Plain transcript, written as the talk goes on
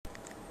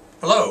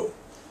Hello,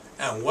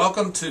 and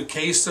welcome to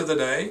Case of the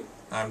Day.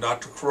 I'm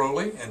Dr.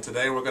 Croley, and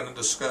today we're going to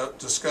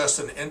discuss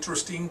an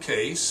interesting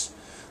case.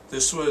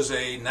 This was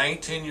a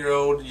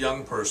 19-year-old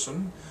young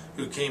person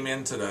who came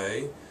in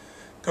today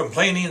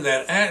complaining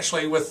that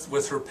actually with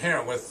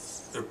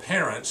their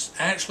parents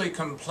actually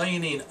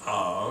complaining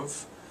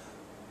of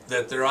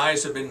that their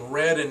eyes have been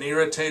red and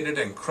irritated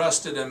and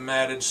crusted and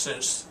matted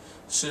since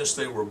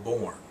they were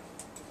born.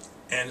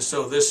 And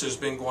so this has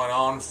been going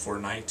on for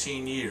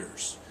 19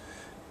 years.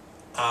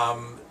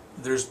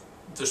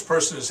 This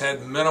person has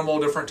had minimal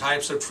different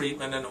types of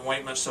treatment and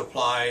ointments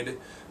applied,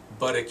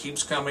 but it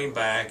keeps coming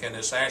back, and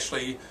it's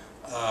actually,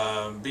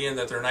 being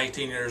that they're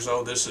 19 years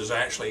old, this is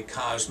actually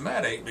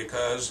cosmetic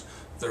because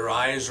their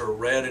eyes are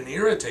red and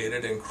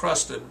irritated and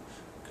crusted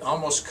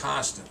almost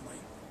constantly.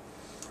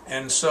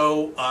 And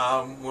so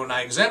when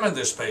I examined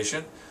this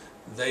patient,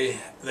 they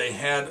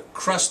had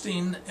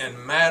crusting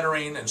and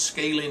mattering and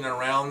scaling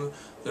around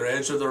their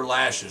edge of their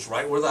lashes.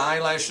 Right where the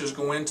eyelashes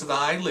go into the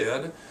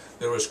eyelid,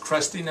 there was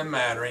crusting and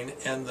mattering,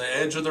 and the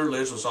edge of their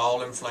lids was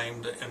all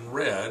inflamed and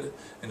red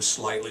and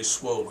slightly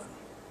swollen.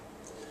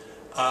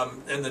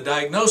 And the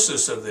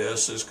diagnosis of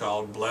this is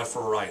called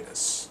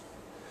Blepharitis.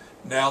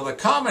 Now, the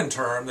common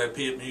term that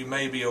you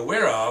may be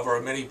aware of, or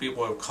many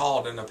people have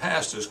called in the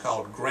past, is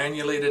called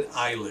granulated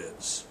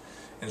eyelids.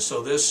 And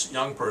so this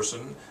young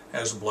person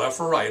has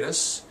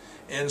Blepharitis.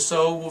 And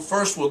so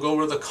first we'll go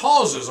over the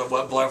causes of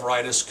what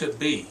Blepharitis could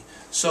be.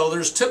 So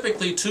there's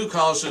typically two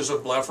causes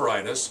of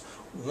Blepharitis.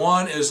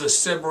 One is a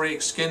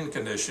seborrheic skin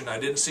condition. I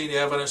didn't see any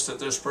evidence that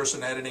this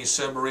person had any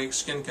seborrheic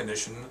skin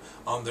condition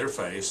on their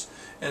face.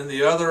 And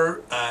the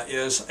other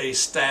is a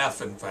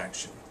staph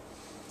infection.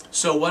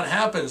 So what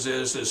happens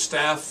is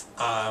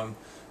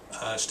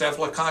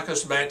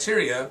Staphylococcus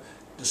bacteria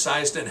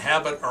decides to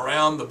inhabit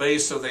around the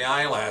base of the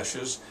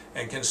eyelashes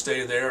and can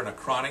stay there in a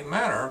chronic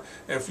manner.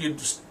 If you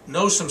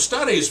know some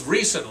studies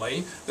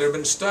recently, there have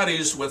been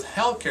studies with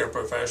healthcare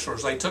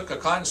professionals. They took a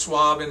cotton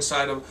swab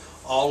inside of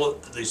all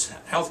of these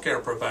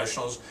healthcare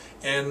professionals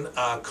and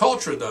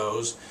cultured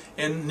those,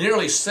 and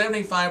nearly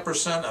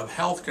 75% of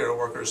healthcare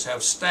workers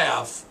have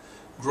staph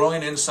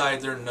growing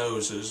inside their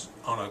noses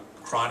on a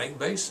chronic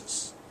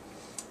basis.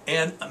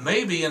 And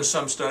maybe in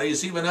some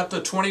studies even up to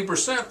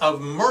 20%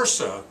 of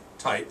MRSA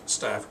type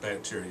staph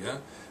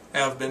bacteria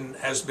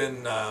has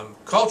been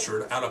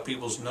cultured out of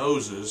people's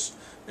noses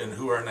and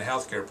who are in the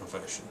healthcare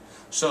profession.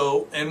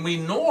 So, and we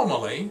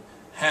normally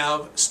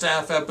have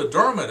staph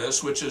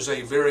epidermidis, which is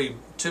a very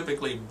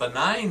typically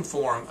benign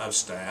form of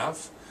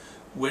staph,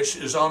 which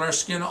is on our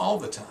skin all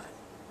the time.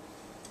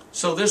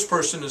 So this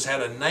person has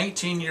had a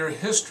 19-year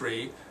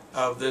history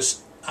of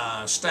this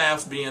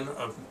staph being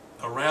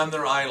around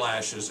their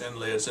eyelashes and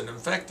lids and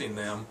infecting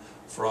them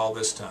for all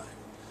this time.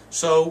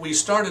 So we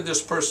started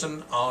this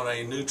person on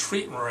a new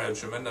treatment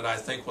regimen that I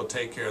think will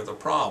take care of the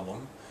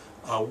problem.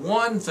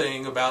 One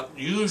thing about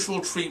usual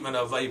treatment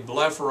of a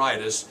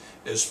Blepharitis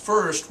is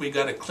first we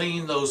got to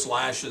clean those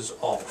lashes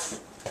off.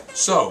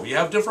 So you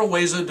have different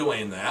ways of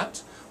doing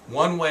that.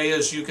 One way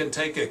is you can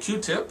take a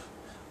Q-tip,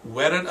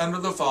 wet it under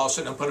the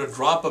faucet, and put a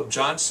drop of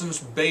Johnson's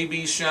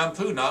baby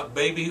shampoo, not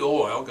baby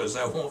oil because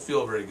that won't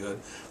feel very good,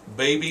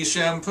 baby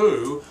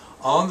shampoo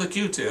on the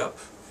Q-tip,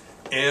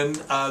 and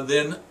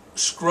then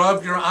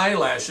scrub your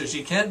eyelashes.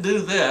 You can't do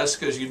this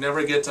because you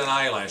never get to an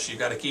eyelash. You've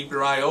got to keep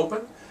your eye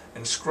open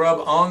and scrub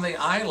on the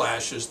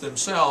eyelashes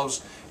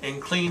themselves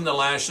and clean the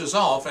lashes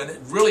off. And it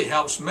really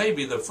helps.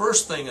 Maybe the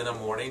first thing in the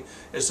morning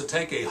is to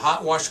take a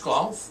hot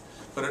washcloth,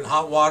 put it in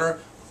hot water,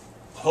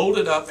 hold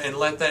it up, and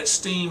let that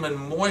steam and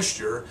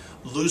moisture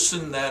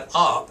loosen that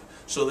up,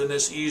 so then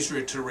it's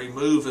easier to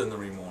remove in the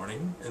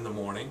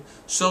morning.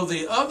 So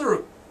the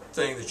other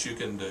thing that you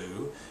can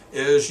do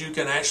is you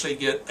can actually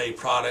get a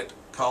product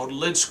called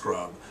lid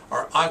scrub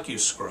or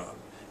AccuScrub.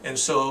 And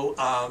so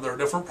there are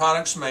different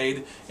products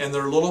made, and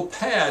there are little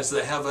pads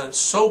that have a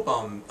soap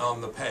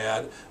on the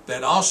pad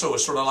that also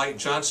is sort of like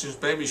Johnson's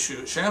baby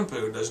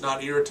shampoo, does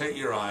not irritate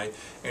your eye,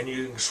 and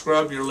you can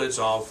scrub your lids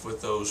off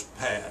with those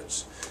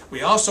pads.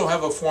 We also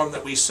have a form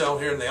that we sell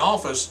here in the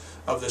office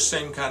of the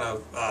same kind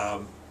of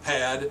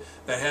pad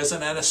that has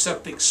an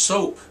antiseptic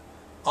soap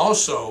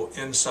also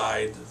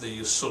inside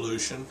the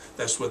solution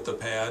that's with the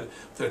pad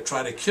to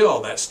try to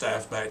kill that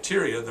staph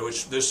bacteria,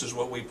 which this is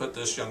what we put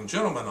this young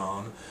gentleman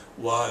on,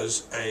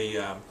 was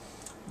the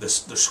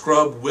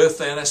scrub with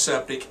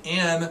antiseptic,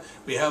 and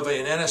we have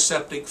an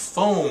antiseptic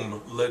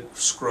foam lid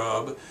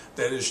scrub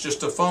that is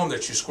just a foam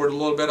that you squirt a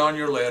little bit on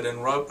your lid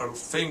and rub a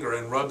finger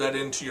and rub that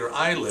into your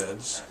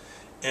eyelids.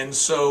 And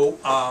so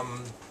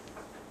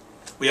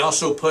we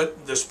also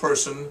put this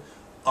person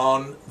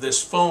on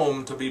this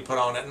foam to be put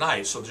on at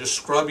night. So just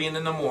scrubbing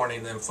in the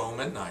morning, then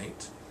foam at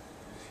night.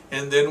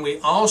 And then we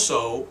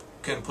also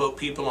can put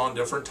people on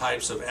different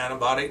types of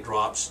antibiotic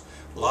drops.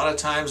 A lot of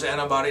times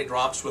antibiotic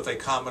drops with a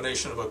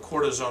combination of a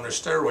cortisone or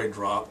steroid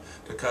drop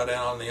to cut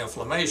down on the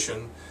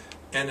inflammation.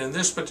 And in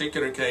this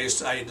particular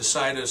case, I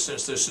decided,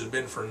 since this has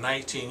been for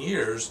 19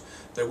 years,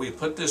 that we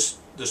put this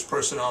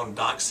person on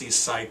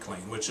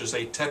doxycycline, which is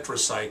a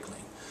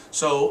tetracycline.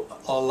 So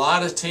a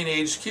lot of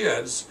teenage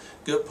kids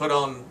get put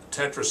on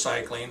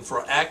tetracycline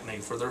for acne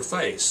for their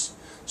face.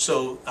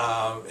 So,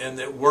 and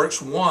it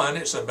works. One,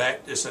 it's an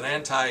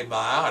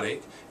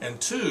antibiotic, and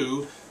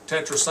two,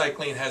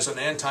 tetracycline has an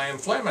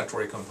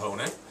anti-inflammatory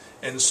component,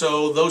 and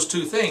so those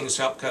two things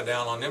help cut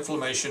down on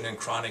inflammation and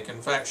chronic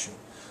infection.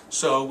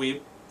 So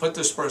we put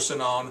this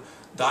person on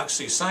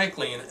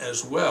doxycycline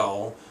as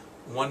well,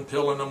 1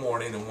 pill in the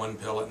morning and 1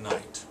 pill at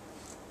night.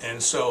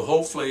 And so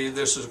hopefully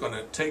this is going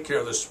to take care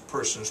of this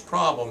person's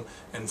problem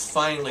and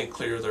finally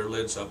clear their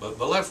lids up. But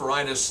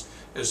blepharitis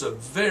is a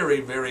very,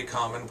 very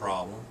common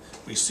problem.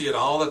 We see it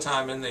all the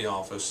time in the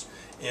office,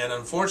 and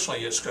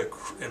unfortunately it's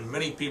in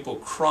many people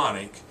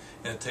chronic,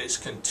 and it takes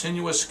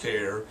continuous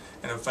care.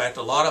 And in fact,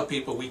 a lot of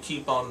people, we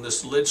keep on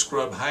this lid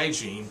scrub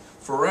hygiene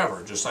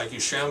forever. Just like you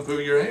shampoo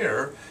your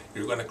hair,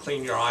 you're going to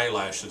clean your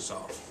eyelashes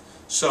off.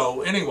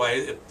 So anyway,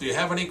 if you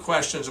have any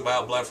questions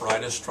about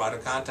blepharitis, try to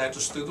contact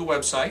us through the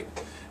website.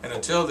 And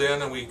until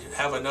then, and we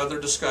have another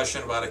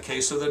discussion about a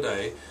case of the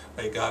day,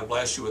 may God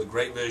bless you with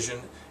great vision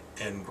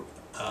and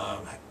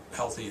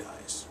healthy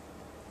eyes.